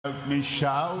Help me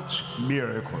shout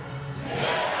miracle.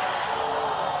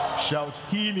 Shout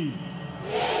healing.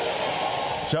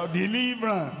 Shout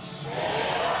deliverance.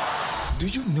 Do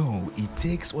you know it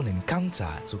takes one encounter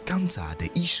to counter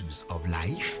the issues of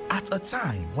life? At a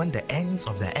time when the ends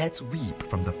of the earth weep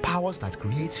from the powers that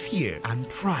create fear and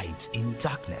pride in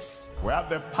darkness. We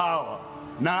have the power.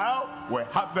 Now we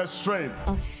have the strength.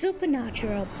 A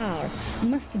supernatural power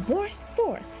must burst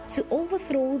forth to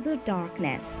overthrow the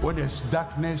darkness. When there's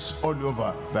darkness all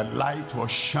over, the light will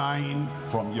shine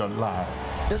from your life.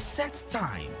 The set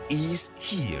time is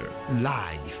here,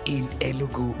 live in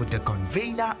Enugu with the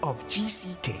convener of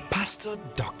GCK, Pastor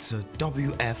Dr.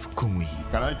 W.F.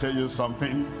 KUMUYI. Can I tell you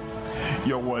something?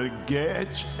 You will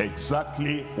get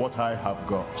exactly what I have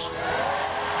got.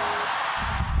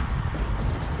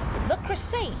 The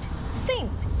Crusade,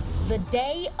 themed the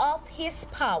Day of His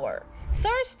Power.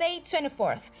 Thursday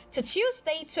 24th to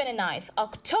Tuesday 29th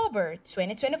October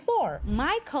 2024.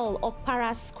 Michael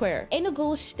Okpara Square,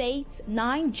 Enugu State,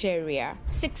 Nigeria.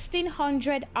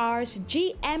 1600 hours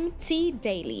GMT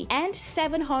daily and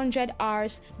 700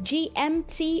 hours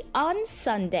GMT on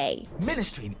Sunday.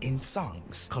 Ministering in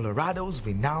songs, Colorado's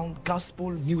renowned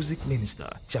gospel music minister,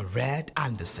 Jared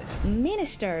Anderson.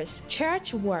 Ministers,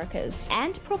 church workers,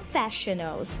 and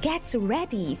professionals, get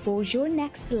ready for your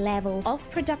next level of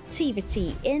productivity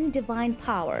in divine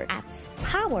power at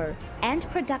Power and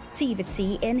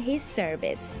Productivity in His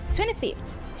Service.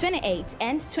 25th, 28th,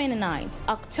 and 29th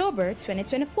October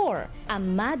 2024,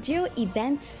 Amadio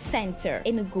Event Center,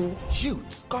 Enugu.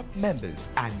 Youth, corps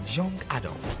members, and young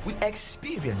adults will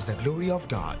experience the glory of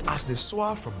God as they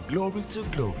soar from glory to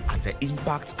glory at the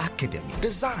Impact Academy,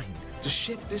 designed to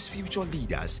shape these future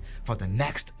leaders for the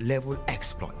next level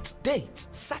exploit. Date,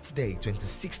 Saturday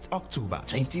 26th October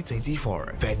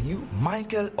 2024. Venue,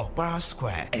 Michael Okpara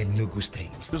Square, Enugu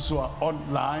State. Those who are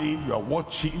online, you are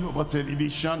watching over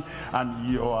television, and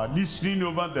you are listening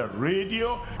over the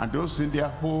radio, and those in their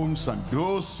homes, and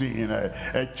those in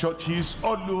churches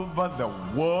all over the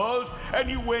world,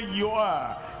 anywhere you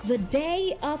are. The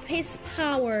day of His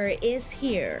power is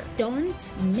here.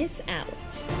 Don't miss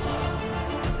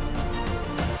out.